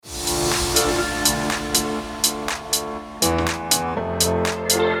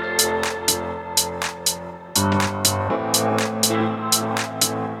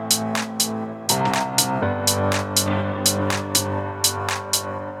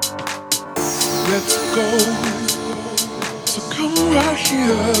Let's go. So come right here.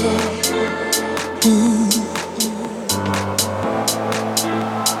 Ooh.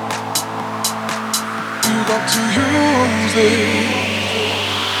 You got to use it.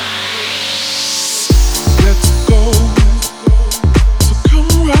 Let's go. So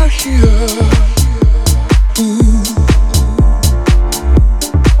come right here. Ooh.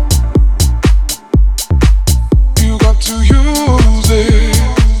 You got to use it.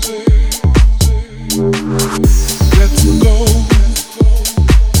 Let's go.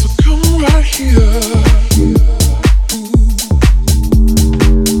 So come right here.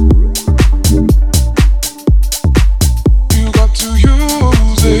 You got to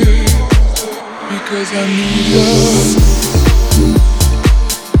use it because I need you.